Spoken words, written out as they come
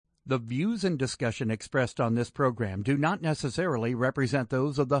The views and discussion expressed on this program do not necessarily represent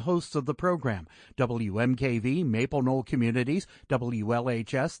those of the hosts of the program, WMKV, Maple Knoll Communities,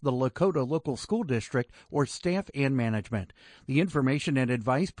 WLHS, the Lakota Local School District, or staff and management. The information and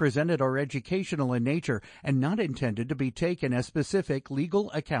advice presented are educational in nature and not intended to be taken as specific legal,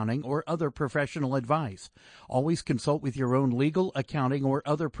 accounting, or other professional advice. Always consult with your own legal, accounting, or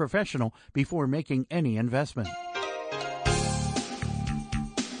other professional before making any investment.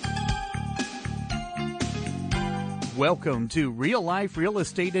 Welcome to Real Life Real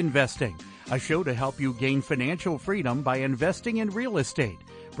Estate Investing, a show to help you gain financial freedom by investing in real estate.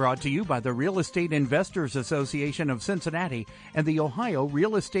 Brought to you by the Real Estate Investors Association of Cincinnati and the Ohio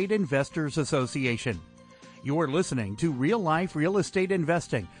Real Estate Investors Association. You're listening to Real Life Real Estate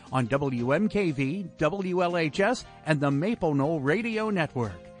Investing on WMKV, WLHS, and the Maple Knoll Radio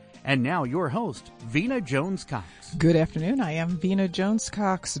Network. And now your host, Vena Jones-Cox. Good afternoon. I am Vena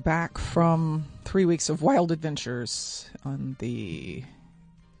Jones-Cox, back from 3 weeks of wild adventures on the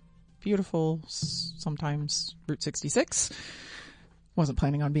beautiful, sometimes Route 66. Wasn't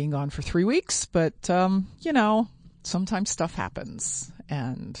planning on being gone for 3 weeks, but, sometimes stuff happens.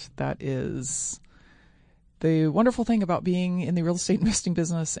 And that is the wonderful thing about being in the real estate investing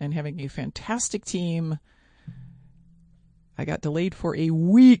business and having a fantastic team. I got delayed for a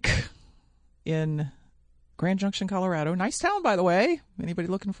week in Grand Junction, Colorado. Nice town, by the way. Anybody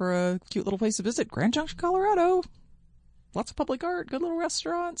looking for a cute little place to visit? Grand Junction, Colorado. Lots of public art, good little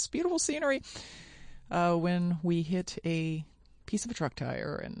restaurants, beautiful scenery. When we hit a piece of a truck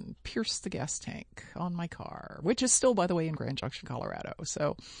tire and pierced the gas tank on my car, which is still, by the way, in Grand Junction, Colorado.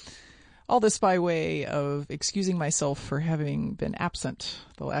 So all this by way of excusing myself for having been absent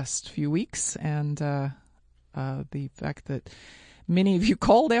the last few weeks, and the fact that many of you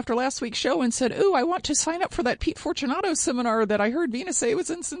called after last week's show and said, "Ooh, I want to sign up for that Pete Fortunato seminar that I heard Vena say was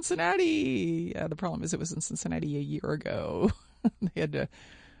in Cincinnati." The problem is it was in Cincinnati a year ago. They had to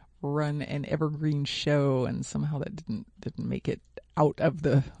run an evergreen show, and somehow that didn't make it out of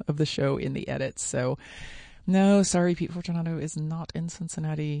the show in the edits. So, no, sorry, Pete Fortunato is not in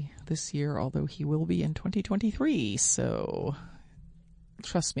Cincinnati this year, although he will be in 2023. So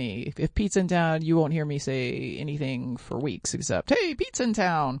trust me, if Pete's in town, you won't hear me say anything for weeks except, "Hey, Pete's in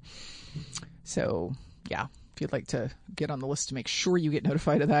town." So, yeah, if you'd like to get on the list to make sure you get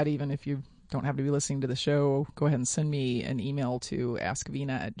notified of that, even if you don't have to be listening to the show, go ahead and send me an email to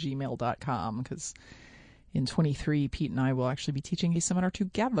askvena@gmail.com, because in 23, Pete and I will actually be teaching a seminar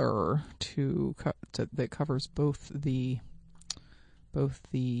together that covers both the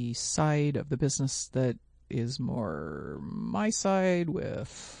side of the business that is more my side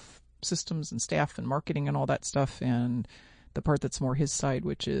with systems and staff and marketing and all that stuff, and the part that's more his side,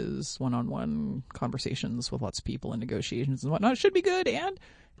 which is one-on-one conversations with lots of people and negotiations and whatnot. It should be good, and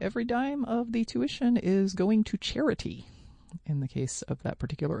every dime of the tuition is going to charity in the case of that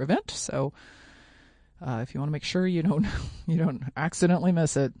particular event. So if you want to make sure you don't accidentally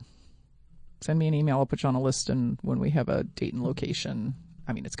miss it, send me an email. I'll put you on a list, and when we have a date and location,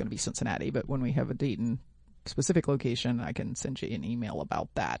 I mean, it's going to be Cincinnati, but when we have a date and specific location, I can send you an email about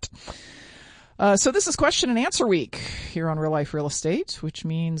that. So this is question and answer week here on Real Life Real Estate, which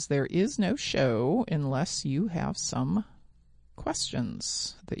means there is no show unless you have some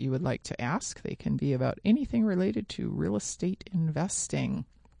questions that you would like to ask. They can be about anything related to real estate investing,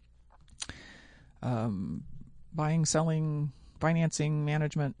 buying, selling, financing,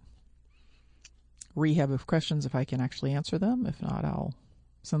 management, rehab of questions if I can actually answer them. If not, I'll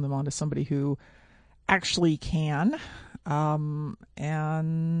send them on to somebody who actually can. We'll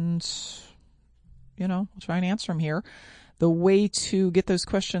try and answer them here. The way to get those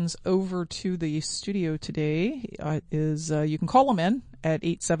questions over to the studio today is you can call them in at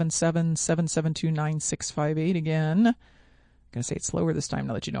 877-772-9658. Again, I'm going to say it slower this time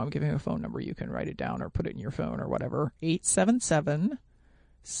now that you know I'm giving you a phone number. You can write it down or put it in your phone or whatever.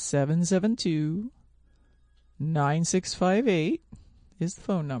 877-772-9658 is the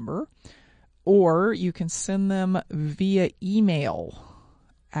phone number. Or you can send them via email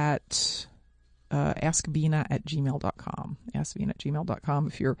at askvena@gmail.com. Askvena@gmail.com.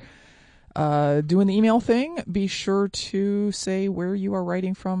 If you're doing the email thing, be sure to say where you are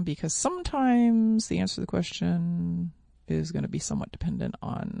writing from, because sometimes the answer to the question is going to be somewhat dependent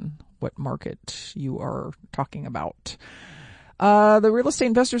on what market you are talking about. The Real Estate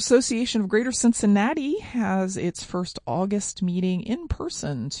Investors Association of Greater Cincinnati has its first August meeting in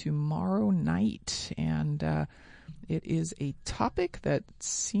person tomorrow night, and it is a topic that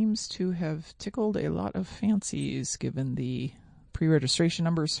seems to have tickled a lot of fancies given the pre-registration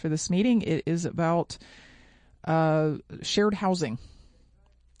numbers for this meeting. It is about shared housing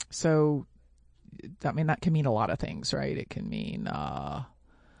So, I mean, that can mean a lot of things, right? It can mean,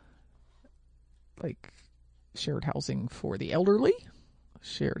 like shared housing for the elderly,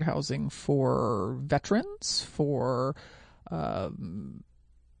 shared housing for veterans, for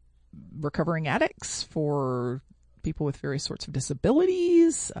recovering addicts, for people with various sorts of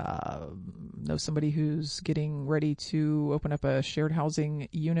disabilities. Know somebody who's getting ready to open up a shared housing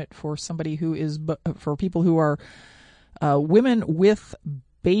unit for somebody who is, for people who are women with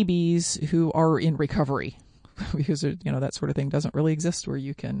babies who are in recovery, because that sort of thing doesn't really exist where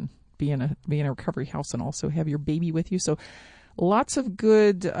you can be in a recovery house and also have your baby with you. So lots of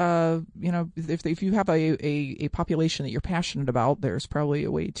good, if you have a population that you're passionate about, there's probably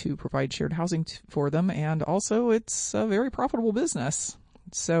a way to provide shared housing for them. And also it's a very profitable business.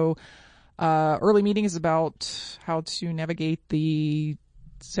 So, early meeting is about how to navigate the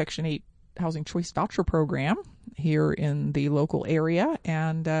Section 8 Housing Choice Voucher Program here in the local area.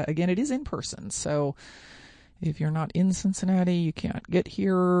 And, again, it is in person. So if you're not in Cincinnati, you can't get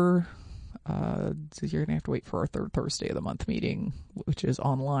here. So you're going to have to wait for our third Thursday of the month meeting, which is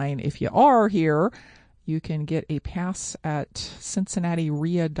online. If you are here, you can get a pass at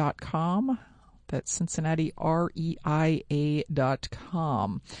CincinnatiREIA.com. That's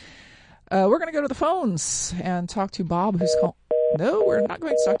CincinnatiREIA.com. We're going to go to the phones and talk to Bob, who's calling. No, we're not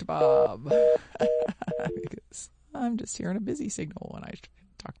going to talk to Bob. Because I'm just hearing a busy signal when I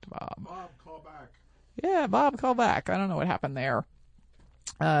talk to Bob. Bob, call back. Yeah, Bob, call back. I don't know what happened there.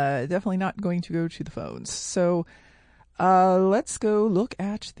 Definitely not going to go to the phones. So let's go look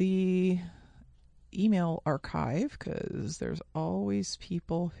at the email archive, because there's always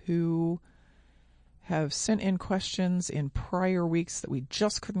people who have sent in questions in prior weeks that we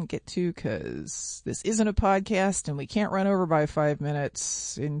just couldn't get to because this isn't a podcast and we can't run over by 5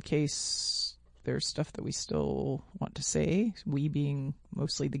 minutes in case there's stuff that we still want to say. We, being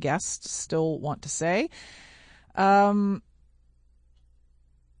mostly the guests, still want to say.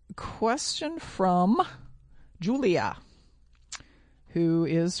 Question from Julia, who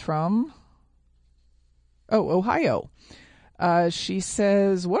is from Ohio. She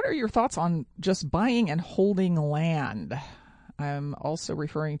says, what are your thoughts on just buying and holding land? I'm also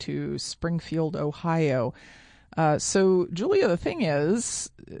referring to Springfield, Ohio. So, Julia, the thing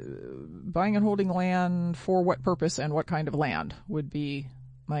is, buying and holding land for what purpose and what kind of land would be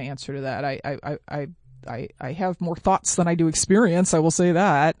my answer to that. I have more thoughts than I do experience, I will say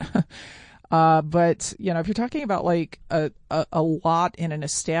that. But, if you're talking about like a lot in an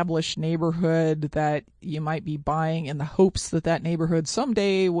established neighborhood that you might be buying in the hopes that neighborhood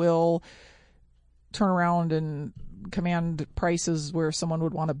someday will turn around and command prices where someone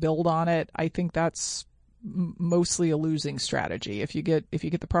would want to build on it, I think that's mostly a losing strategy. If you get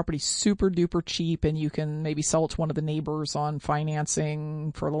the property super duper cheap and you can maybe sell it to one of the neighbors on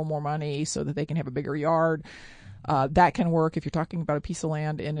financing for a little more money so that they can have a bigger yard, that can work. If you're talking about a piece of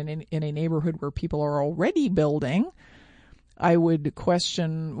land in a neighborhood where people are already building, I would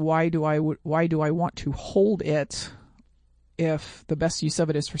question why do I want to hold it if the best use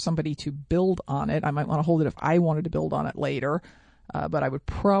of it is for somebody to build on it. I might want to hold it if I wanted to build on it later. But I would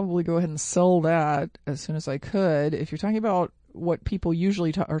probably go ahead and sell that as soon as I could. If you're talking about what people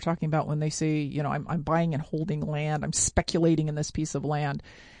usually are talking about when they say, I'm buying and holding land, I'm speculating in this piece of land,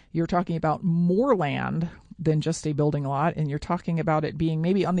 you're talking about more land than just a building lot, and you're talking about it being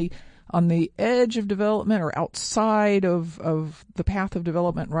maybe on the edge of development or outside of the path of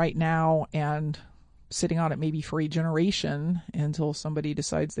development right now, and sitting on it maybe for a generation until somebody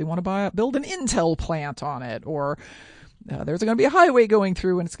decides they want to build an Intel plant on it, or there's going to be a highway going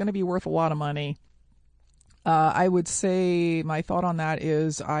through and it's going to be worth a lot of money. I would say my thought on that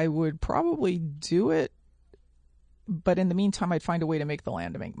is I would probably do it, but in the meantime, I'd find a way to make the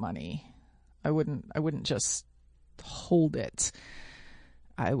land to make money. I wouldn't just hold it.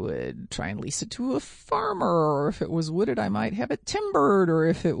 I would try and lease it to a farmer, or if it was wooded, I might have it timbered, or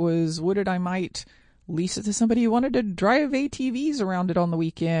if it was wooded, I might lease it to somebody who wanted to drive ATVs around it on the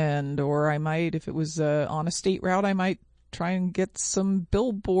weekend, or I might, if it was on a state route, I might try and get some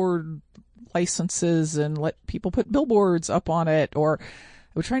billboard licenses and let people put billboards up on it, or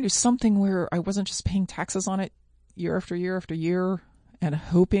I would try and do something where I wasn't just paying taxes on it year after year after year and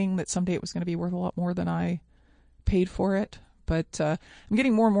hoping that someday it was going to be worth a lot more than I paid for it. But I'm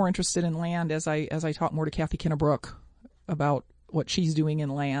getting more and more interested in land as I talk more to Kathy Kinnebrook about what she's doing in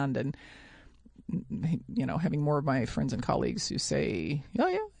land, and having more of my friends and colleagues who say, oh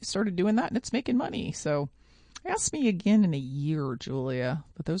yeah, I started doing that and it's making money. So ask me again in a year, Julia.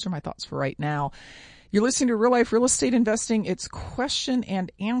 But those are my thoughts for right now. You're listening to Real Life Real Estate Investing. It's question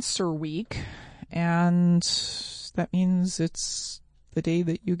and answer week. And that means it's the day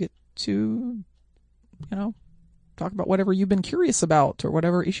that you get to, talk about whatever you've been curious about or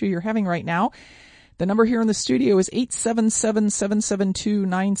whatever issue you're having right now. The number here in the studio is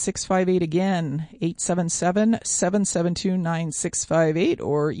 877-772-9658. Again, 877-772-9658,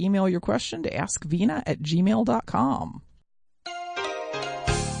 or email your question to askvena@gmail.com.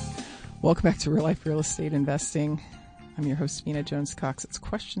 Welcome back to Real Life Real Estate Investing. I'm your host, Vena Jones-Cox. It's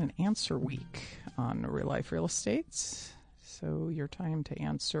question and answer week on Real Life Real Estate. So your time to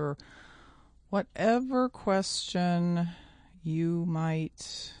answer whatever question you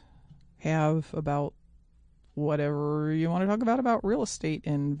might have about whatever you want to talk about real estate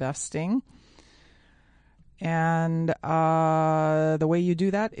investing. And the way you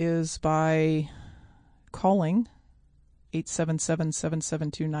do that is by calling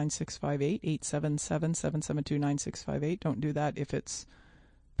 877-772-9658, 877-772-9658. Don't do that if it's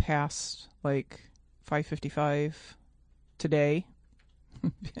past like 5:55 today.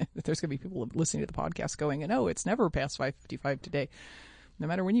 There's going to be people listening to the podcast going, no, it's never past 5:55 today. No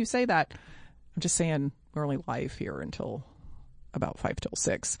matter when you say that, I'm just saying we're only live here until about 5 till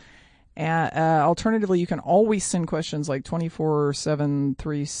 6. And alternatively, you can always send questions like 24/7,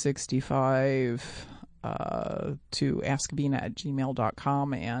 365 to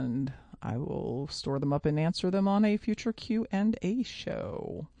askvena@gmail.com, and I will store them up and answer them on a future Q&A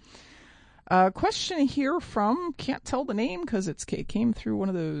show. Question here from, can't tell the name because it came through one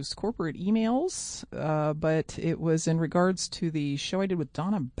of those corporate emails, but it was in regards to the show I did with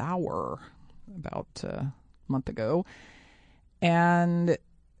Donna Bauer about a month ago. And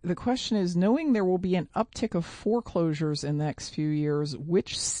the question is, knowing there will be an uptick of foreclosures in the next few years,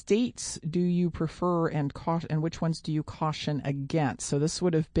 which states do you prefer and which ones do you caution against? So this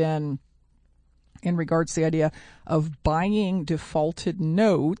would have been in regards to the idea of buying defaulted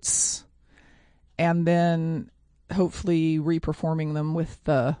notes and then hopefully reperforming them with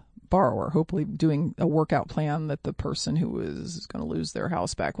the borrower, hopefully doing a workout plan that the person who is going to lose their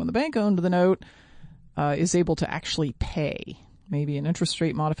house back when the bank owned the note is able to actually pay. Maybe an interest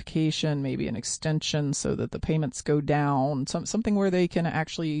rate modification, maybe an extension so that the payments go down, something where they can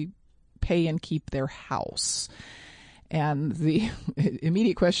actually pay and keep their house. And the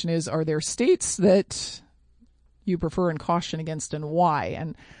immediate question is, are there states that you prefer and caution against, and why?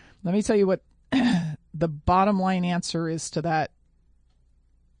 And let me tell you what the bottom line answer is to that,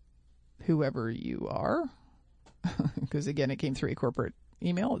 whoever you are, because again, it came through a corporate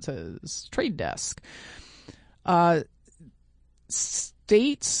email. It says trade desk.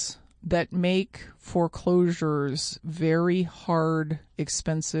 States that make foreclosures very hard,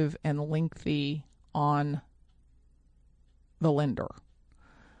 expensive, and lengthy on the lender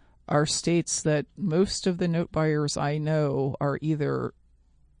are states that most of the note buyers I know are either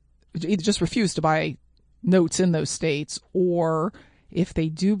just refuse to buy notes in those states, or if they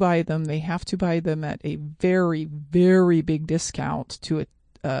do buy them, they have to buy them at a very, very big discount to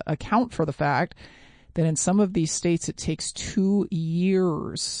account for the fact that in some of these states it takes 2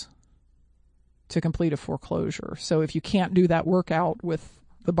 years to complete a foreclosure. So if you can't do that workout with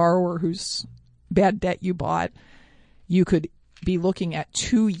the borrower whose bad debt you bought, you could be looking at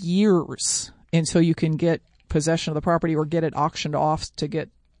 2 years until you can get possession of the property or get it auctioned off to get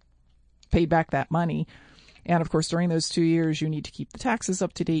paid back that money. And of course, during those 2 years, you need to keep the taxes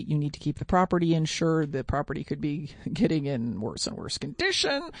up to date. You need to keep the property insured. The property could be getting in worse and worse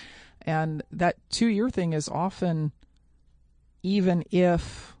condition. And that 2-year thing is often, even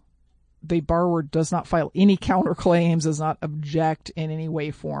if the borrower does not file any counterclaims, does not object in any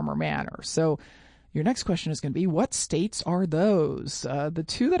way, form, or manner. So your next question is going to be, what states are those? The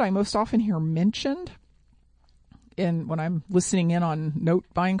two that I most often hear mentioned when I'm listening in on note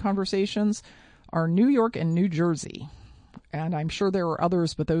buying conversations are New York and New Jersey. And I'm sure there are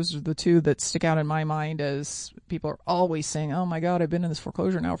others, but those are the two that stick out in my mind as people are always saying, oh my God, I've been in this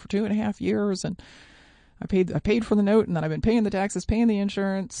foreclosure now for 2.5 years, and I paid for the note, and then I've been paying the taxes, paying the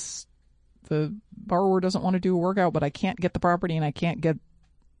insurance. The borrower doesn't want to do a workout, but I can't get the property and I can't get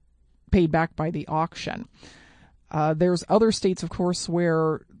paid back by the auction. There's other states, of course,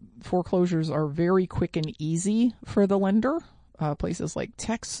 where foreclosures are very quick and easy for the lender. Places like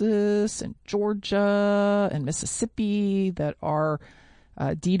Texas and Georgia and Mississippi that are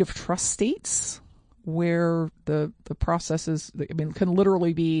deed of trust states, where the process is, can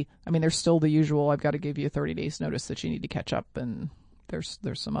literally be, there's still the usual, I've got to give you 30 days notice that you need to catch up, and there's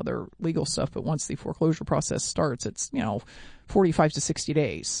some other legal stuff, but once the foreclosure process starts, it's 45 to 60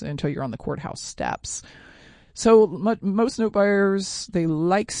 days until you're on the courthouse steps. So most note buyers, they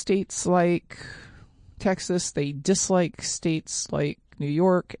like states like Texas, they dislike states like New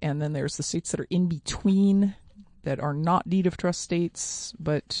York, and then there's the states that are in between that are not deed of trust states,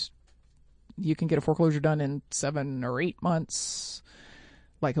 but you can get a foreclosure done in 7 or 8 months,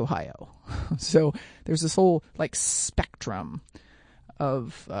 like Ohio. So there's this whole like spectrum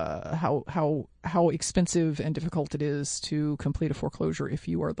of how expensive and difficult it is to complete a foreclosure if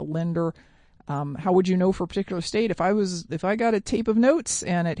you are the lender. How would you know for a particular state? If I got a tape of notes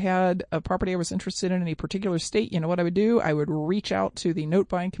and it had a property I was interested in a particular state, you know what I would do? I would reach out to the note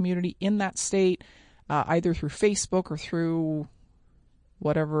buying community in that state, either through Facebook or through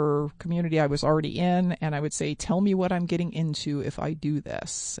whatever community I was already in, and I would say, tell me what I'm getting into if I do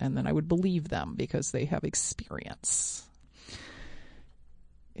this. And then I would believe them because they have experience.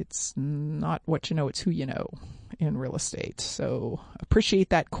 It's not what you know, it's who you know in real estate. So appreciate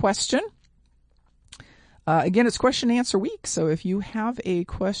that question. Again, it's question and answer week. So if you have a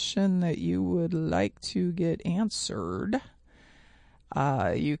question that you would like to get answered,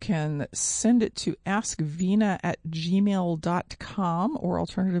 you can send it to askvena@gmail.com, or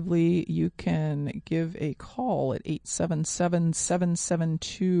alternatively, you can give a call at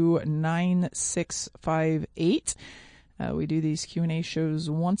 877-772-9658. We do these Q&A shows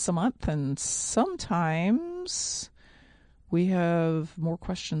once a month, and sometimes we have more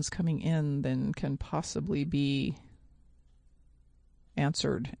questions coming in than can possibly be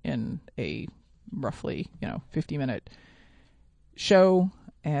answered in a roughly, 50-minute show.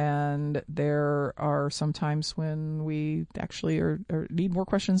 And there are some times when we actually need more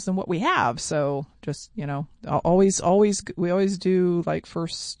questions than what we have. So just, we always do like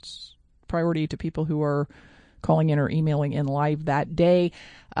first priority to people who are calling in or emailing in live that day.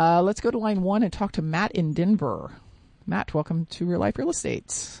 Let's go to line 1 and talk to Matt in Denver. Matt, welcome to Real Life Real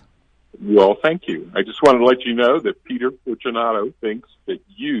Estate. Well, thank you. I just wanted to let you know that Peter Fortunato thinks that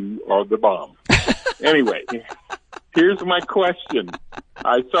you are the bomb. Anyway, here's my question.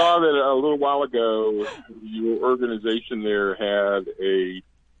 I saw that a little while ago your organization there had a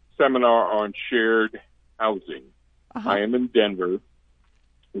seminar on shared housing. Uh-huh. I am in Denver.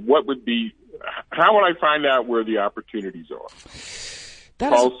 How would I find out where the opportunities are?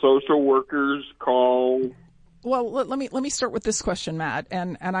 Call social workers, Well, let me start with this question, Matt,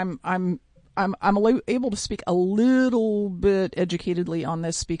 and I'm able to speak a little bit educatedly on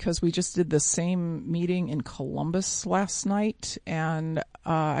this because we just did the same meeting in Columbus last night, and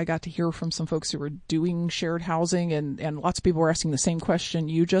I got to hear from some folks who were doing shared housing, and lots of people were asking the same question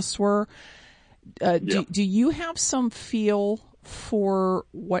you just were. Do you have some feel for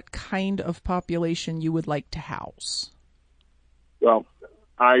what kind of population you would like to house? Well,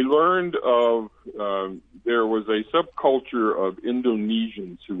 I learned of there was a subculture of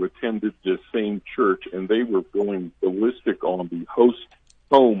Indonesians who attended this same church, and they were going ballistic on the host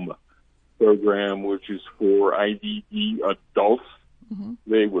home program, which is for IDD adults. Mm-hmm.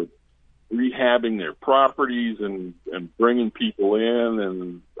 They were rehabbing their properties and bringing people in,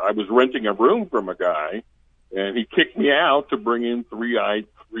 and I was renting a room from a guy, and he kicked me out to bring in three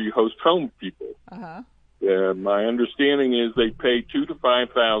host home people. Uh-huh. My understanding is they pay $2,000 to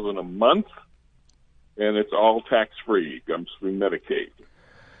 $5,000 a month, and it's all tax-free. It comes through Medicaid.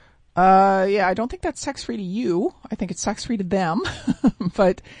 Yeah, I don't think that's tax-free to you. I think it's tax-free to them.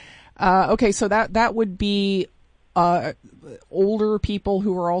 But okay, so that would be older people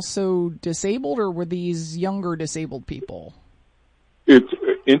who are also disabled, or were these younger disabled people? It's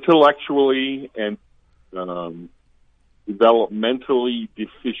intellectually and developmentally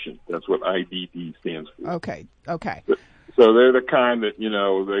deficient. That's what IDD stands for. Okay. So they're the kind that,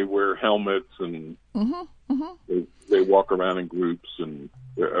 they wear helmets and they walk around in groups, and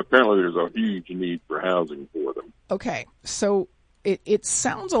apparently there's a huge need for housing for them. Okay. So it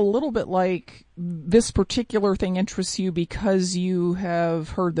sounds a little bit like this particular thing interests you because you have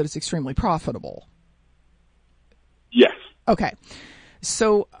heard that it's extremely profitable. Yes. Okay.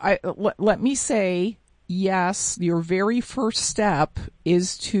 So let me say, yes, your very first step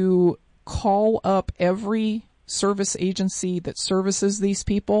is to call up every service agency that services these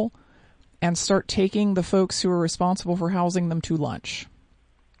people and start taking the folks who are responsible for housing them to lunch.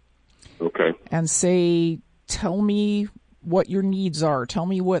 Okay. And say, tell me what your needs are. Tell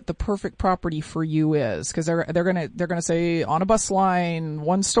me what the perfect property for you is, because they're gonna say on a bus line,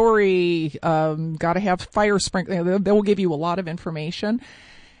 1 story, got to have fire sprinkler. They will give you a lot of information.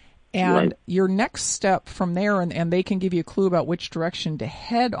 And right. Your next step from there, and they can give you a clue about which direction to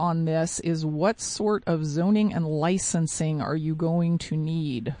head on this, is what sort of zoning and licensing are you going to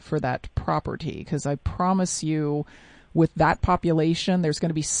need for that property? Because I promise you, with that population, there's going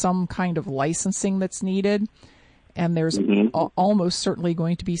to be some kind of licensing that's needed, and there's almost certainly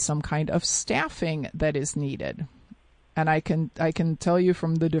going to be some kind of staffing that is needed. And I can tell you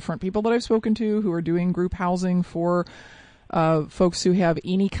from the different people that I've spoken to who are doing group housing for folks who have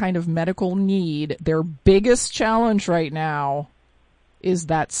any kind of medical need, their biggest challenge right now is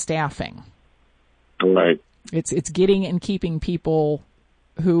that staffing. Right. It's getting and keeping people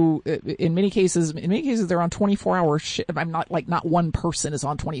who, in many cases, they're on 24-hour shift. I'm not one person is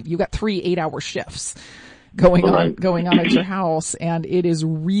on 20. You got 3 8-hour shifts going on at your house, and it is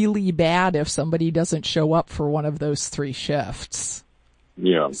really bad if somebody doesn't show up for one of those 3 shifts.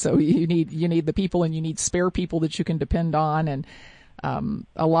 Yeah. So you need the people, and you need spare people that you can depend on, and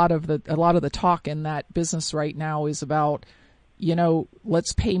a lot of the talk in that business right now is about,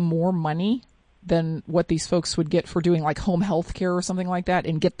 let's pay more money than what these folks would get for doing like home health care or something like that,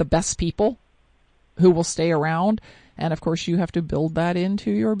 and get the best people who will stay around. And of course, you have to build that into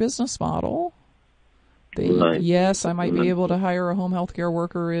your business model. Right. Yes, I might be able to hire a home health care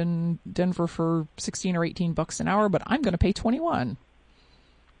worker in Denver for $16 or $18 an hour, but I'm going to pay $21.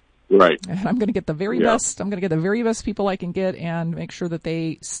 Right. And I'm going to get the very best. I'm going to get the very best people I can get and make sure that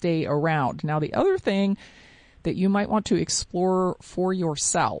they stay around. Now, the other thing that you might want to explore for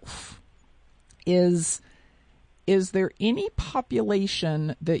yourself is there any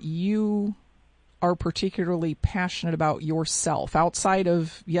population that you are particularly passionate about yourself outside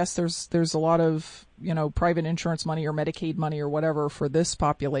of, yes, there's a lot of, private insurance money or Medicaid money or whatever for this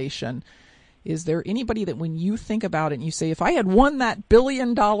population. Is there anybody that when you think about it and you say, if I had won that $1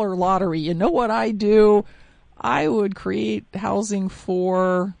 billion lottery, you know what I do? I would create housing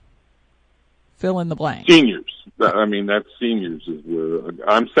for fill in the blank. Seniors. I mean, that's seniors.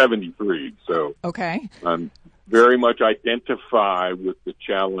 I'm 73, so okay. I'm very much identify with the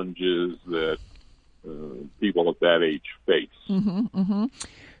challenges that people at that age face. Mm-hmm, mm-hmm.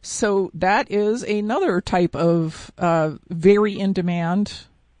 So that is another type of very in demand,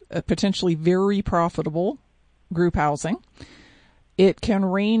 potentially very profitable group housing. It can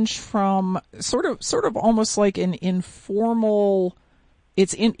range from sort of almost like an informal.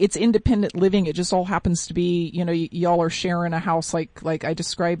 It's independent living. It just all happens to be, y'all are sharing a house like I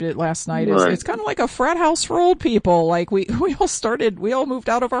described it last night. Right. It's kind of like a frat house for old people. Like we all moved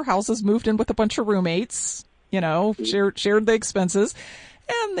out of our houses, moved in with a bunch of roommates, shared the expenses.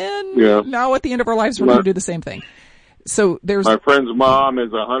 And then now at the end of our lives, we're going to do the same thing. So my friend's mom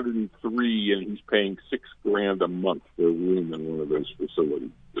is 103 and he's paying $6,000 a month for a room in one of those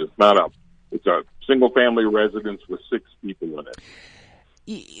facilities. It's a single family residence with 6 people in it.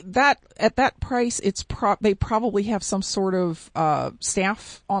 That at that price, they probably have some sort of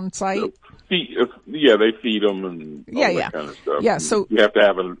staff on site. They feed them and all that kind of stuff. Yeah, so you have to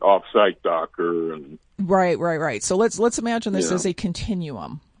have an off-site doctor and right. So let's imagine this as a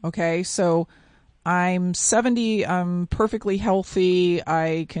continuum. Okay, so I'm 70. I'm perfectly healthy.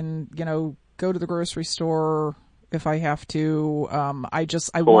 I can go to the grocery store if I have to. I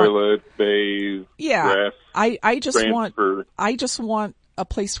toilet, bathe. Yeah, dress, I just transfer. want a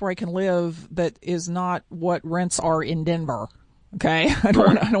place where I can live that is not what rents are in Denver. Okay. I don't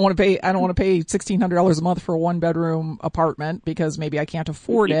want to pay $1,600 a month for a 1-bedroom apartment because maybe I can't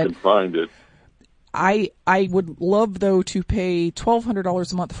afford it. You can find it. I would love though to pay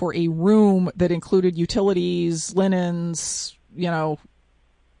 $1,200 a month for a room that included utilities, linens,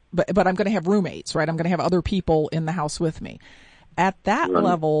 but I'm going to have roommates, right? I'm going to have other people in the house with me. At that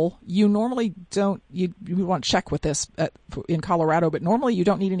level, you normally don't, you want to check with this in Colorado, but normally you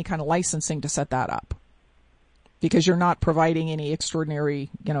don't need any kind of licensing to set that up because you're not providing any extraordinary,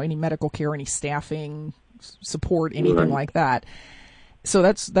 any medical care, any staffing support, anything like that. So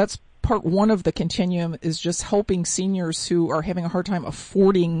that's part one of the continuum is just helping seniors who are having a hard time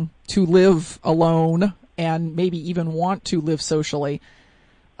affording to live alone and maybe even want to live socially.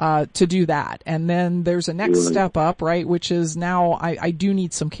 To do that. And then there's a next step up, right? Which is now I do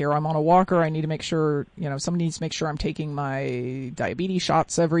need some care. I'm on a walker. I need to make sure, somebody needs to make sure I'm taking my diabetes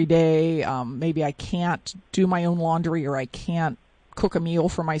shots every day. Maybe I can't do my own laundry or I can't cook a meal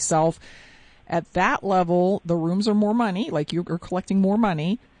for myself. At that level, the rooms are more money, like you're collecting more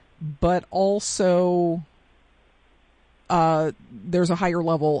money, but also, there's a higher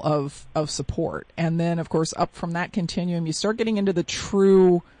level of support. And then, of course, up from that continuum, you start getting into the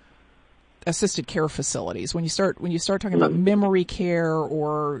true assisted care facilities. When you start talking about memory care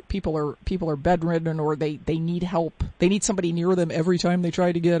or people are bedridden or they need help, they need somebody near them every time they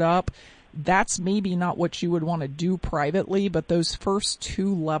try to get up. That's maybe not what you would want to do privately, but those first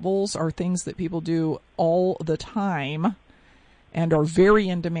 2 levels are things that people do all the time and are very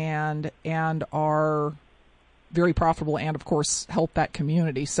in demand and are very profitable and, of course, help that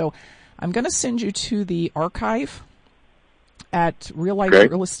community. So I'm going to send you to the archive at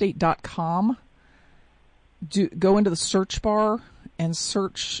realliferealestate.com. go into the search bar and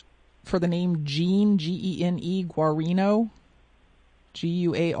search for the name Gene, Gene, Guarino,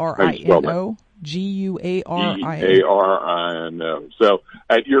 Guarino, Guarino. So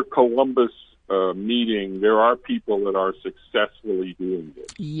at your Columbus meeting, there are people that are successfully doing this.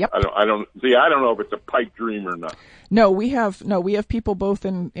 Yep. I don't know if it's a pipe dream or not. No, we have people both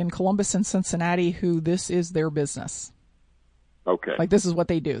in Columbus and Cincinnati who this is their business. Okay. Like, this is what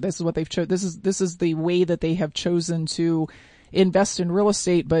they do. This is what they've chosen. This is the way that they have chosen to invest in real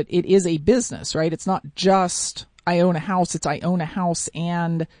estate, but it is a business, right? It's not just I own a house. It's I own a house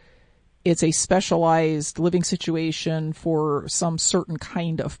and it's a specialized living situation for some certain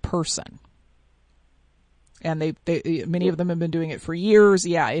kind of person. And they many of them have been doing it for years.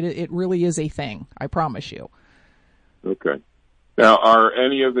 Yeah, it really is a thing. I promise you. Okay. Now, are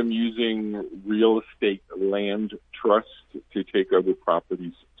any of them using real estate land trust to take over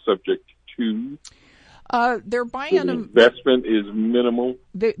properties subject to? They're buying them. Investment is minimal.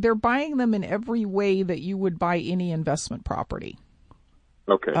 They're buying them in every way that you would buy any investment property.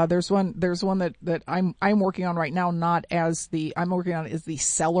 Okay. There's one that I'm working on right now. I'm working on as the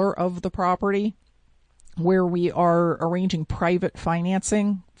seller of the property, where we are arranging private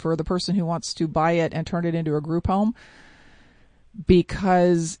financing for the person who wants to buy it and turn it into a group home,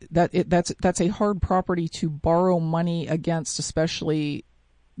 because that's a hard property to borrow money against, especially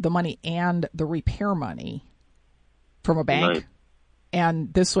the money and the repair money from a bank. Right.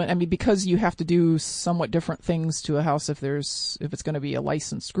 And this one, I mean, because you have to do somewhat different things to a house if it's going to be a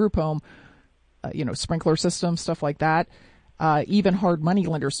licensed group home, sprinkler system, stuff like that. Even hard money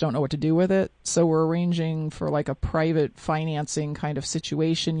lenders don't know what to do with it. So we're arranging for like a private financing kind of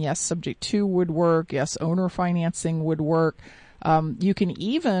situation. Yes, subject to would work. Yes, owner financing would work. You can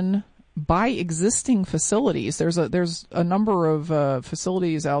even buy existing facilities. There's a number of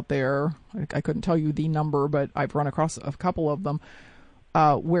facilities out there. I couldn't tell you the number, but I've run across a couple of them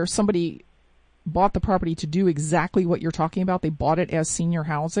where somebody bought the property to do exactly what you're talking about. They bought it as senior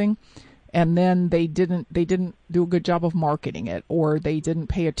housing, and then they didn't do a good job of marketing it, or they didn't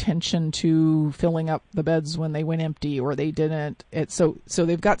pay attention to filling up the beds when they went empty, or they didn't. So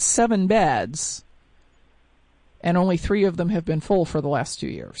they've got 7 beds, and only 3 of them have been full for the last 2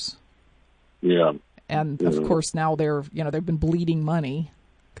 years. Yeah. And of course now they've been bleeding money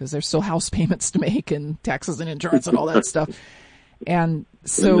because there's still house payments to make and taxes and insurance and all that stuff. And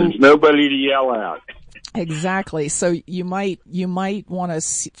so there's nobody to yell at. Exactly. So you might want to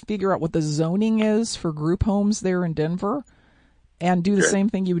figure out what the zoning is for group homes there in Denver, and do the same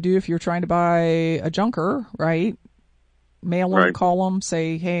thing you would do if you're trying to buy a junker, right? Mail them, call them,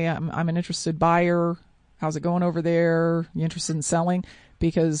 say, hey, I'm an interested buyer. How's it going over there? You interested in selling?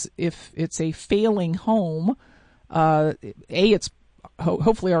 Because if it's a failing home, it's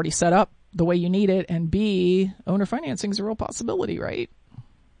hopefully already set up the way you need it, and B, owner financing is a real possibility, right?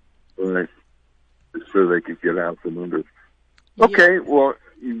 Right. So they could get out from under. Okay, well,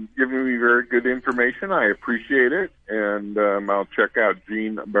 you've given me very good information. I appreciate it, and I'll check out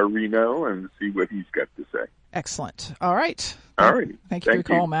Gene Marino and see what he's got to say. Excellent. All right. All right. Thank you for your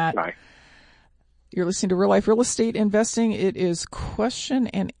call, Matt. Bye. You're listening to Real Life Real Estate Investing. It is question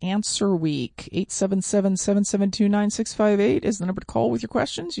and answer week. 877-772-9658 is the number to call with your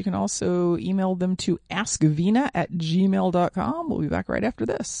questions. You can also email them to askvena@gmail.com. We'll be back right after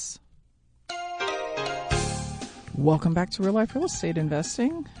this. Welcome back to Real Life Real Estate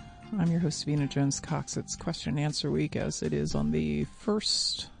Investing. I'm your host, Vena Jones-Cox. It's question and answer week, as it is on the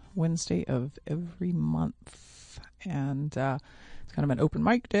first Wednesday of every month. And it's kind of an open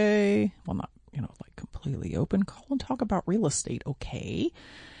mic day. Well, not like completely open. Call and talk about real estate, okay?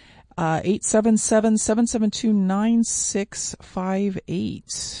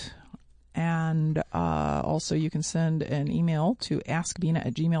 877-772-9658. And also you can send an email to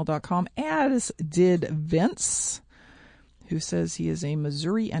askvena@gmail.com, as did Vince, who says he is a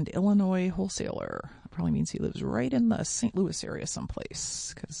Missouri and Illinois wholesaler. That probably means he lives right in the St. Louis area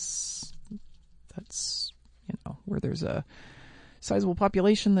someplace, because that's, where there's a sizable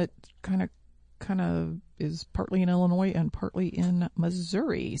population that kind of is partly in Illinois and partly in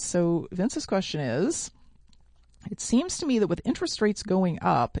Missouri. So Vince's question is, it seems to me that with interest rates going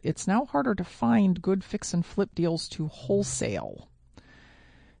up, it's now harder to find good fix and flip deals to wholesale.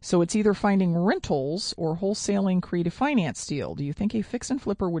 So it's either finding rentals or wholesaling creative finance deal. Do you think a fix and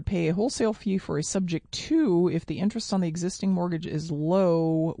flipper would pay a wholesale fee for a subject to if the interest on the existing mortgage is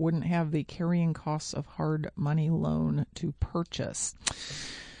low, wouldn't have the carrying costs of hard money loan to purchase?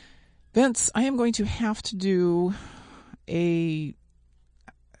 Vince, I am going to have to do an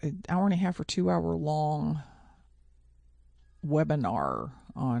hour and a half or 2 hour long webinar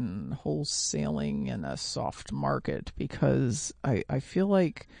on wholesaling in a soft market, because I feel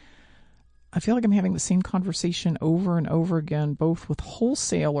like I'm having the same conversation over and over again, both with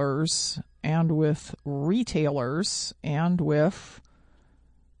wholesalers and with retailers and with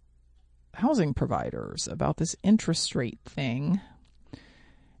housing providers about this interest rate thing.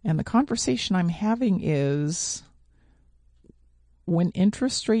 And the conversation I'm having is, when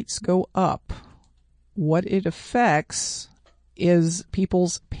interest rates go up, what it affects is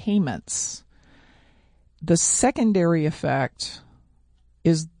people's payments. The secondary effect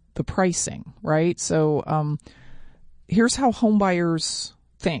is the pricing, right? So here's how home buyers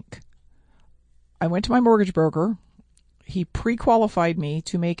think. I went to my mortgage broker. He pre-qualified me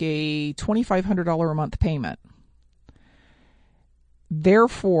to make a $2,500 a month payment.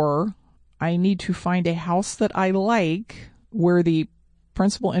 Therefore, I need to find a house that I like where the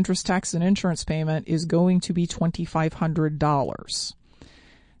principal, interest, tax, and insurance payment is going to be $2,500.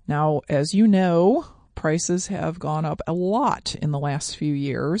 Now, as you know, prices have gone up a lot in the last few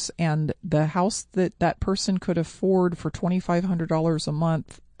years, and the house that person could afford for $2,500 a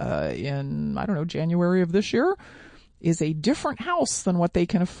month in, January of this year is a different house than what they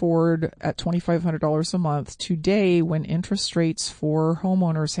can afford at $2,500 a month today, when interest rates for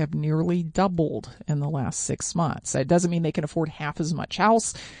homeowners have nearly doubled in the last 6 months. That doesn't mean they can afford half as much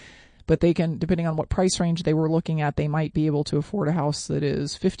house, but they can, depending on what price range they were looking at, they might be able to afford a house that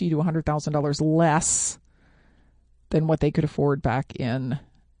is $50,000 to $100,000 less than what they could afford back in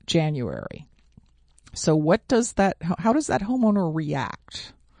January. So how does that homeowner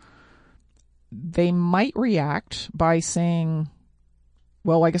react? They might react by saying,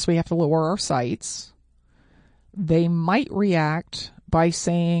 well, I guess we have to lower our sights. They might react by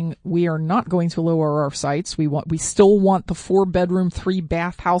saying, we are not going to lower our sights. We still want the 4-bedroom,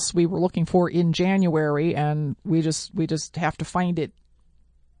 3-bath house we were looking for in January, and we just have to find it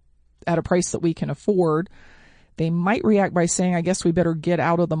at a price that we can afford. They might react by saying, I guess we better get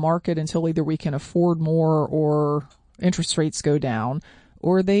out of the market until either we can afford more or interest rates go down.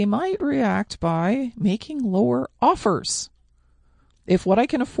 Or they might react by making lower offers. If what I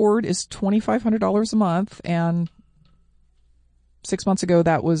can afford is $2,500 a month, and 6 months ago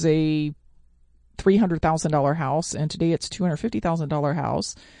that was a $300,000 house, and today it's $250,000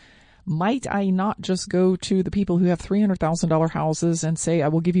 house, might I not just go to the people who have $300,000 houses and say, I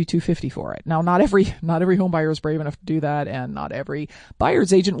will give you $250,000 for it? Now, not every home buyer is brave enough to do that, and not every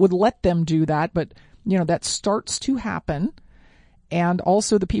buyer's agent would let them do that, but that starts to happen. And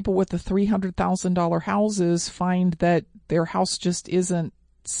also the people with the $300,000 houses find that their house just isn't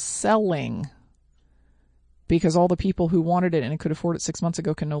selling because all the people who wanted it and could afford it 6 months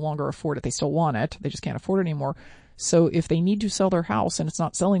ago can no longer afford it. They still want it. They just can't afford it anymore. So if they need to sell their house and it's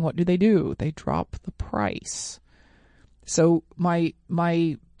not selling, what do? They drop the price. So my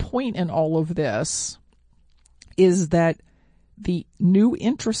point in all of this is that the new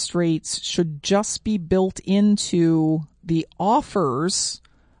interest rates should just be built into the offers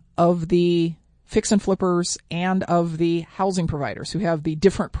of the fix and flippers and of the housing providers who have the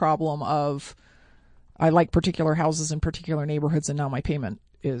different problem of, I like particular houses in particular neighborhoods, and now my payment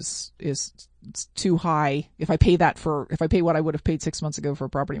is too high. If I pay what I would have paid 6 months ago for a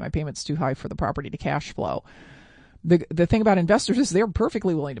property, my payment's too high for the property to cash flow. The thing about investors is they're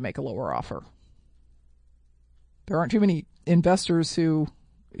perfectly willing to make a lower offer. There aren't too many investors who,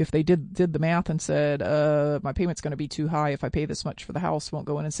 if they did the math and said, my payment's going to be too high if I pay this much for the house, won't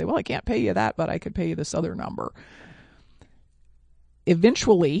go in and say, well, I can't pay you that, but I could pay you this other number.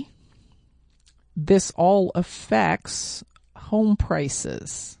 Eventually, this all affects home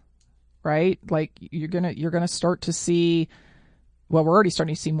prices, right? Like you're gonna start to see, well, we're already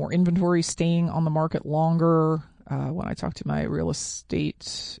starting to see more inventory staying on the market longer. When I talk to my real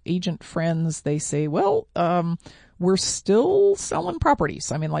estate agent friends, they say, well, we're still selling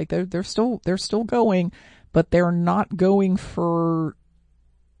properties. I mean, like they're still going, but they're not going for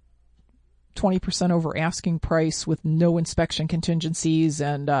 20% over asking price with no inspection contingencies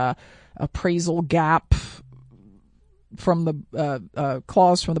and appraisal gap from the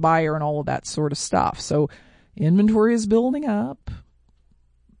clause from the buyer and all of that sort of stuff. So inventory is building up.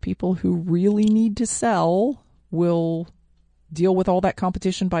 People who really need to sell will deal with all that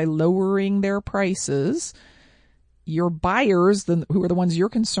competition by lowering their prices. Your buyers, who are the ones you're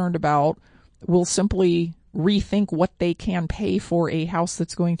concerned about, will simply rethink what they can pay for a house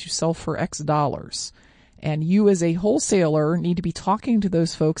that's going to sell for X dollars. And you as a wholesaler need to be talking to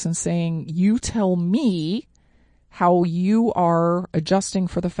those folks and saying, you tell me how you are adjusting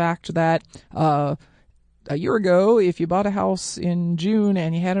for the fact that a year ago, if you bought a house in June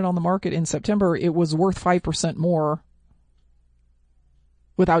and you had it on the market in September, it was worth 5% more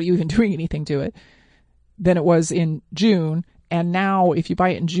without you even doing anything to it than it was in June. And now if you buy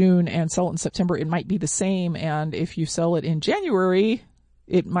it in June and sell it in September, it might be the same. And if you sell it in January,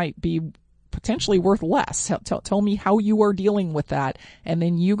 it might be potentially worth less. Tell me how you are dealing with that. And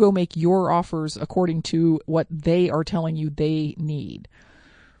then you go make your offers according to what they are telling you they need.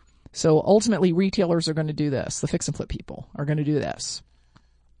 So ultimately, retailers are going to do this. The fix and flip people are going to do this.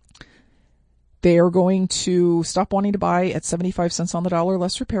 They are going to stop wanting to buy at 75 cents on the dollar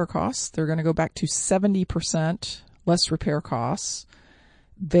less repair costs. They're going to go back to 70% less repair costs.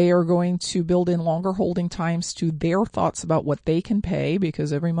 They are going to build in longer holding times to their thoughts about what they can pay,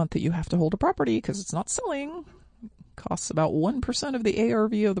 because every month that you have to hold a property because it's not selling costs about 1% of the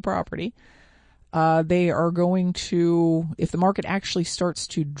ARV of the property. They are going to, if the market actually starts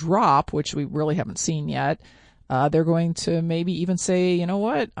to drop, which we really haven't seen yet, they're going to maybe even say, you know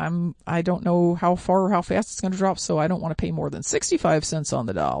what, I don't know how far or how fast it's going to drop, so I don't want to pay more than 65 cents on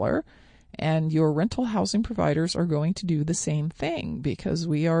the dollar. And your rental housing providers are going to do the same thing, because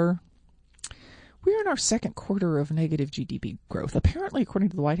we're in our second quarter of negative GDP growth. Apparently, according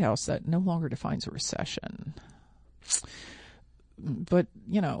to the White House, that no longer defines a recession. But,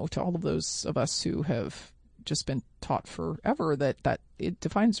 to all of those of us who have just been taught forever that it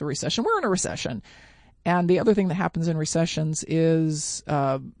defines a recession, we're in a recession. And the other thing that happens in recessions is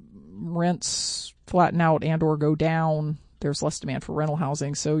rents flatten out and or go down. There's less demand for rental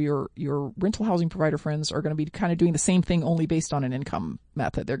housing. So your rental housing provider friends are going to be kind of doing the same thing, only based on an income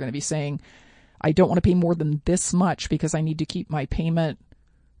method. They're going to be saying, I don't want to pay more than this much because I need to keep my payment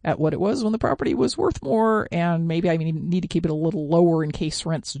at what it was when the property was worth more, and maybe I need to keep it a little lower in case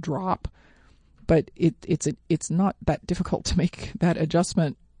rents drop. But it's not that difficult to make that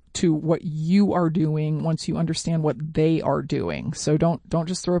adjustment to what you are doing once you understand what they are doing. So don't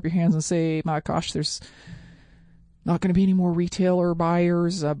just throw up your hands and say, my gosh, there's not going to be any more retailer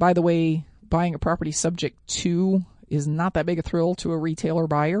buyers. By the way, buying a property subject to is not that big a thrill to a retailer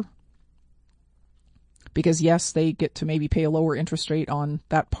buyer. Because yes, they get to maybe pay a lower interest rate on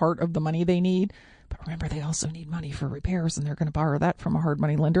that part of the money they need. But remember, they also need money for repairs, and they're going to borrow that from a hard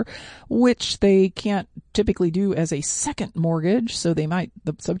money lender, which they can't typically do as a second mortgage. So the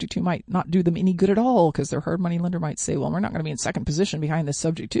subject to might not do them any good at all, because their hard money lender might say, well, we're not going to be in second position behind this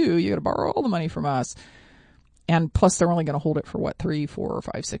subject to. You got to borrow all the money from us. And plus, they're only going to hold it for 3, 4,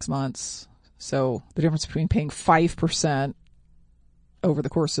 5, 6 months. So the difference between paying 5% over the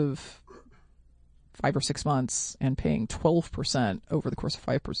course of 5 or 6 months and paying 12% over the course of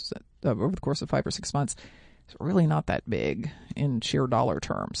 5% over the course of 5 or 6 months is really not that big in sheer dollar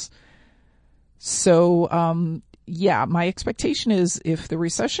terms. So, my expectation is if the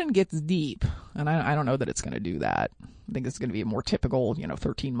recession gets deep, and I don't know that it's going to do that. I think it's going to be a more typical,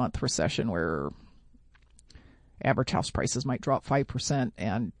 13-month recession where average house prices might drop 5%,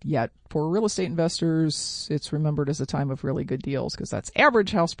 and yet for real estate investors, it's remembered as a time of really good deals, because that's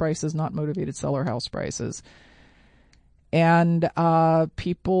average house prices, not motivated seller house prices. And the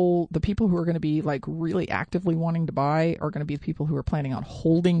people who are going to be like really actively wanting to buy are going to be the people who are planning on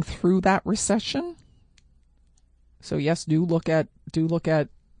holding through that recession. So yes, do look at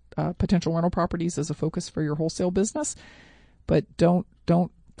potential rental properties as a focus for your wholesale business, but don't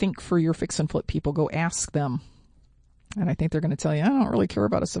think for your fix and flip people. Go ask them. And I think they're going to tell you, I don't really care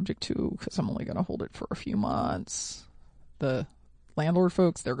about a subject to because I'm only going to hold it for a few months. The landlord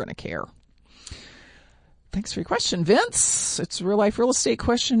folks, they're going to care. Thanks for your question, Vince. It's Real Life Real Estate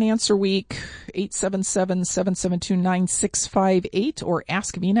Question and Answer Week, 877-772-9658 or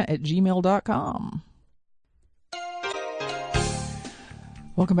askvena@gmail.com.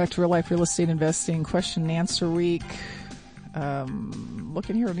 Welcome back to Real Life Real Estate Investing Question and Answer Week.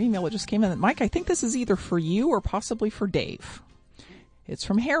 Looking here at an email that just came in. Mike, I think this is either for you or possibly for Dave. It's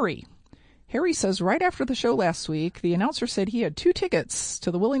from Harry. Harry says, right after the show last week, the announcer said he had 2 tickets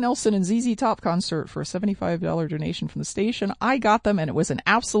to the Willie Nelson and ZZ Top concert for a $75 donation from the station. I got them, and it was an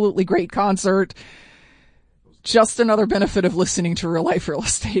absolutely great concert. Just another benefit of listening to Real Life Real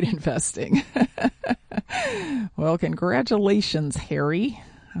Estate Investing. Well, congratulations, Harry.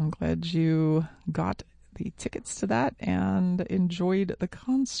 I'm glad you got the tickets to that and enjoyed the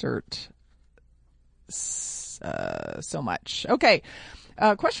concert so much. Okay.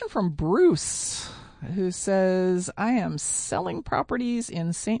 Question from Bruce, who says, I am selling properties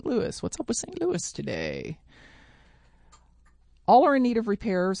in St. Louis. What's up with St. Louis today? All are in need of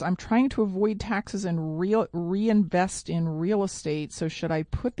repairs. I'm trying to avoid taxes and reinvest in real estate. So should I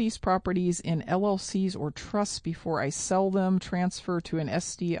put these properties in LLCs or trusts before I sell them, transfer to an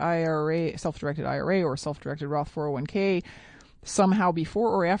SD IRA, self-directed IRA, or self-directed Roth 401k? somehow before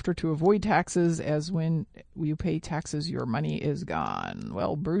or after to avoid taxes, as when you pay taxes, your money is gone.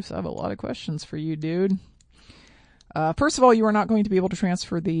 Well, Bruce, I have a lot of questions for you, dude. First of all, you are not going to be able to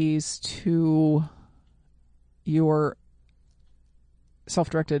transfer these to your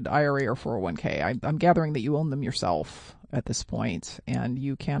self-directed IRA or 401k. I'm gathering that you own them yourself at this point, and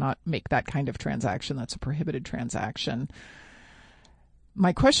you cannot make that kind of transaction. That's a prohibited transaction.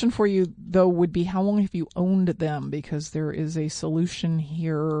 My question for you, though, would be how long have you owned them? Because there is a solution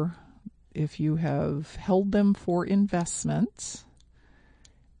here. If you have held them for investment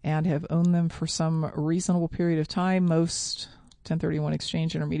and have owned them for some reasonable period of time, most 1031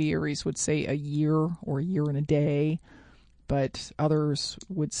 exchange intermediaries would say a year or a year and a day. But others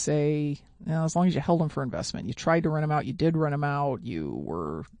would say, as long as you held them for investment, you tried to rent them out, you did rent them out,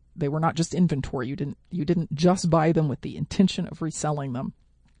 they were not just inventory. You didn't just buy them with the intention of reselling them.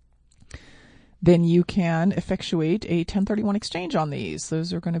 Then you can effectuate a 1031 exchange on these.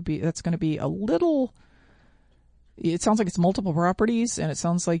 That's going to be a little. It sounds like it's multiple properties, and it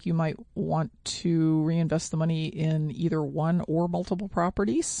sounds like you might want to reinvest the money in either one or multiple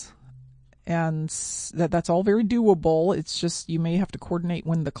properties. And that's all very doable. It's just you may have to coordinate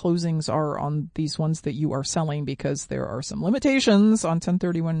when the closings are on these ones that you are selling, because there are some limitations on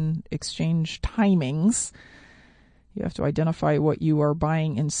 1031 exchange timings. You have to identify what you are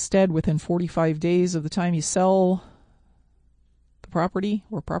buying instead within 45 days of the time you sell the property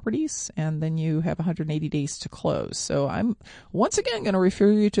or properties, and then you have 180 days to close. So I'm once again going to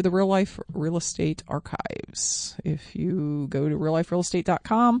refer you to the Real Life Real Estate Archives. If you go to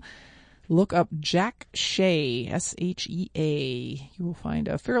realliferealestate.com, look up Jack Shea, S-H-E-A. You will find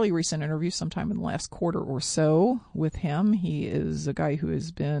a fairly recent interview sometime in the last quarter or so with him. He is a guy who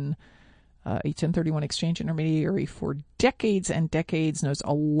has been a 1031 exchange intermediary for decades and decades, knows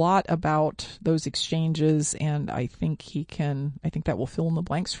a lot about those exchanges, and I think that will fill in the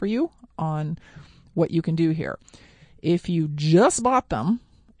blanks for you on what you can do here. If you just bought them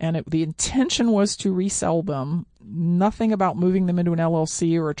and the intention was to resell them, nothing about moving them into an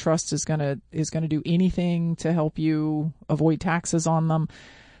LLC or a trust is going to do anything to help you avoid taxes on them.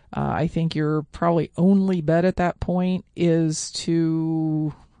 I think your probably only bet at that point is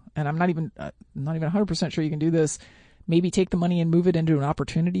to, and I'm not even 100% sure you can do this, maybe take the money and move it into an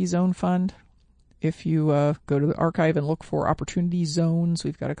opportunity zone fund. If you go to the archive and look for opportunity zones,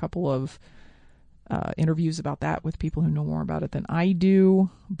 we've got a couple of interviews about that with people who know more about it than I do,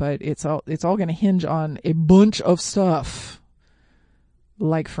 but it's all going to hinge on a bunch of stuff,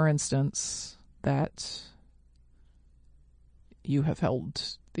 like, for instance, that you have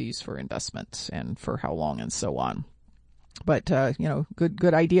held these for investment and for how long and so on. But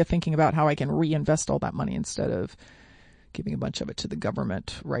good idea thinking about how I can reinvest all that money instead of giving a bunch of it to the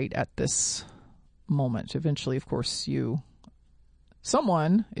government right at this moment. Eventually, of course,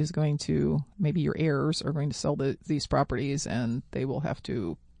 someone is going to, maybe your heirs are going to sell these properties, and they will have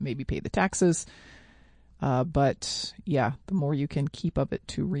to maybe pay the taxes. But yeah, the more you can keep of it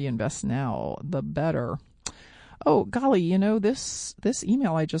to reinvest now, the better. Oh, golly, this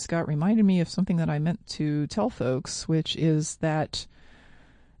email I just got reminded me of something that I meant to tell folks, which is that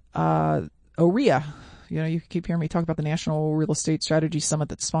OREA, you keep hearing me talk about the National Real Estate Strategy Summit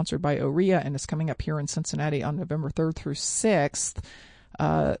that's sponsored by OREA, and it's coming up here in Cincinnati on November 3rd through 6th.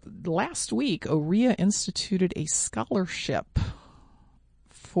 Last week, OREA instituted a scholarship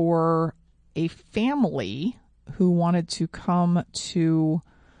for a family who wanted to come to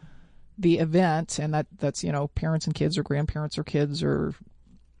the event, and that's parents and kids or grandparents or kids, or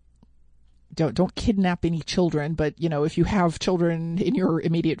don't kidnap any children, but if you have children in your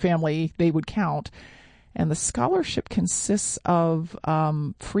immediate family, they would count. And the scholarship consists of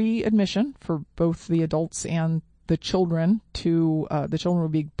free admission for both the adults and the children. The children will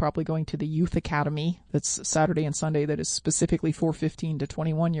be probably going to the Youth Academy that's Saturday and Sunday, that is specifically for 15 to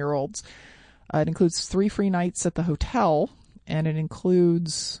 21-year-olds. It includes 3 free nights at the hotel, and it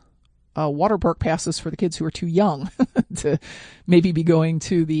includes water park passes for the kids who are too young to maybe be going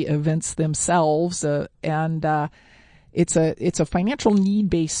to the events themselves. It's a financial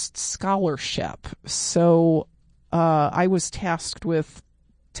need-based scholarship. So I was tasked with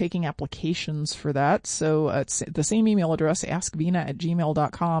taking applications for that. So it's the same email address,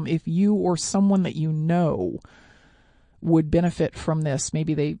 askvena@gmail.com. If you or someone that you know would benefit from this,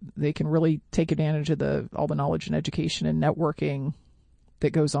 maybe they can really take advantage of all the knowledge and education and networking that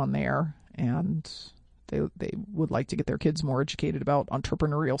goes on there, and they would like to get their kids more educated about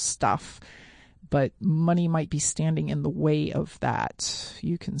entrepreneurial stuff, but money might be standing in the way of that.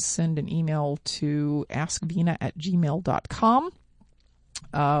 You can send an email to askvena@gmail.com.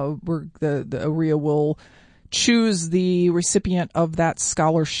 The OREA will choose the recipient of that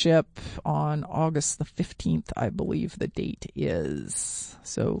scholarship on August the 15th, I believe the date is.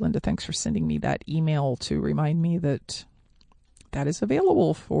 So, Linda, thanks for sending me that email to remind me that that is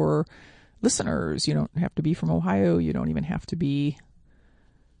available for listeners. You don't have to be from Ohio. You don't even have to be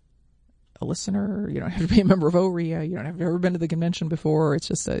a listener. You don't have to be a member of OREA. You don't have to have ever been to the convention before. It's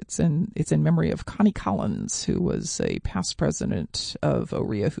just it's in memory of Connie Collins, who was a past president of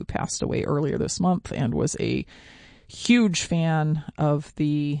OREA who passed away earlier this month and was a huge fan of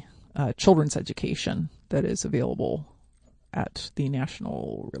the children's education that is available at the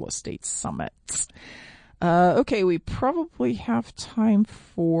National Real Estate Summit. Okay, we probably have time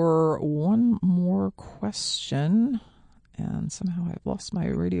for one more question. And somehow I've lost my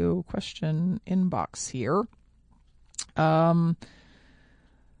radio question inbox here. Let's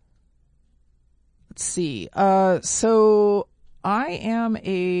see. So I am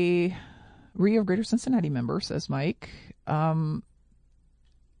a REA of Greater Cincinnati member, says Mike. I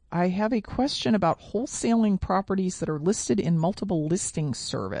have a question about wholesaling properties that are listed in multiple listing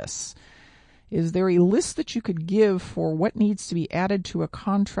service. Is there a list that you could give for what needs to be added to a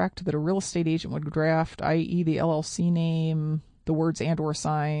contract that a real estate agent would draft, i.e. the LLC name, the words and/or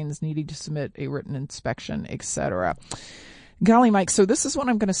signs, needing to submit a written inspection, etc.? Golly, Mike, so this is what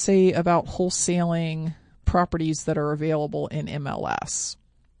I'm going to say about wholesaling properties that are available in MLS.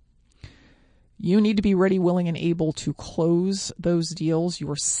 You need to be ready, willing, and able to close those deals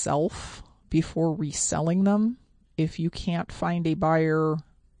yourself before reselling them. If you can't find a buyer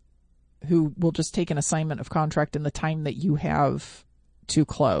who will just take an assignment of contract in the time that you have to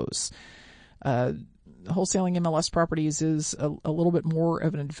close. Wholesaling MLS properties is a little bit more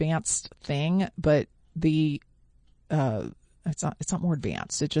of an advanced thing, but it's not more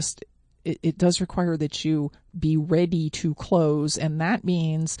advanced. It does require that you be ready to close, and that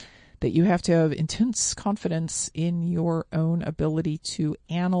means that you have to have intense confidence in your own ability to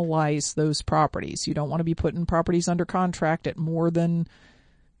analyze those properties. You don't want to be putting properties under contract at more than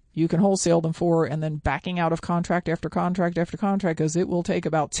you can wholesale them for and then backing out of contract after contract after contract, because it will take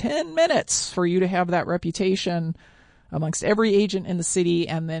about 10 minutes for you to have that reputation amongst every agent in the city,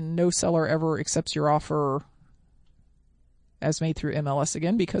 and then no seller ever accepts your offer as made through MLS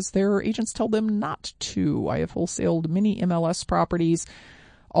again because their agents tell them not to. I have wholesaled many MLS properties,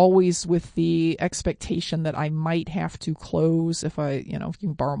 always with the expectation that I might have to close if you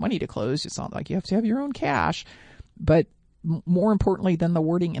can borrow money to close. It's not like you have to have your own cash, but more importantly than the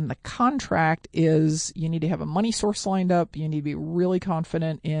wording in the contract is you need to have a money source lined up. You need to be really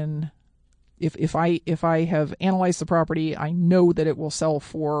confident in if I have analyzed the property, I know that it will sell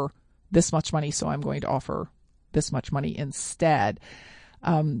for this much money, so I'm going to offer this much money instead.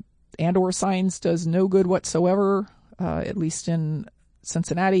 And/or signs does no good whatsoever. At least in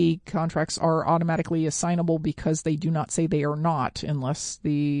Cincinnati, contracts are automatically assignable because they do not say they are not unless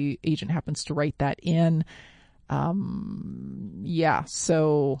the agent happens to write that in.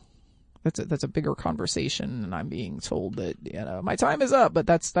 So that's a bigger conversation, and I'm being told that, my time is up, but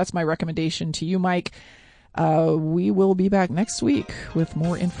that's my recommendation to you, Mike. We will be back next week with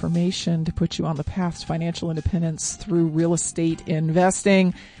more information to put you on the path to financial independence through real estate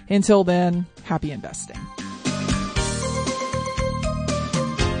investing. Until then, happy investing.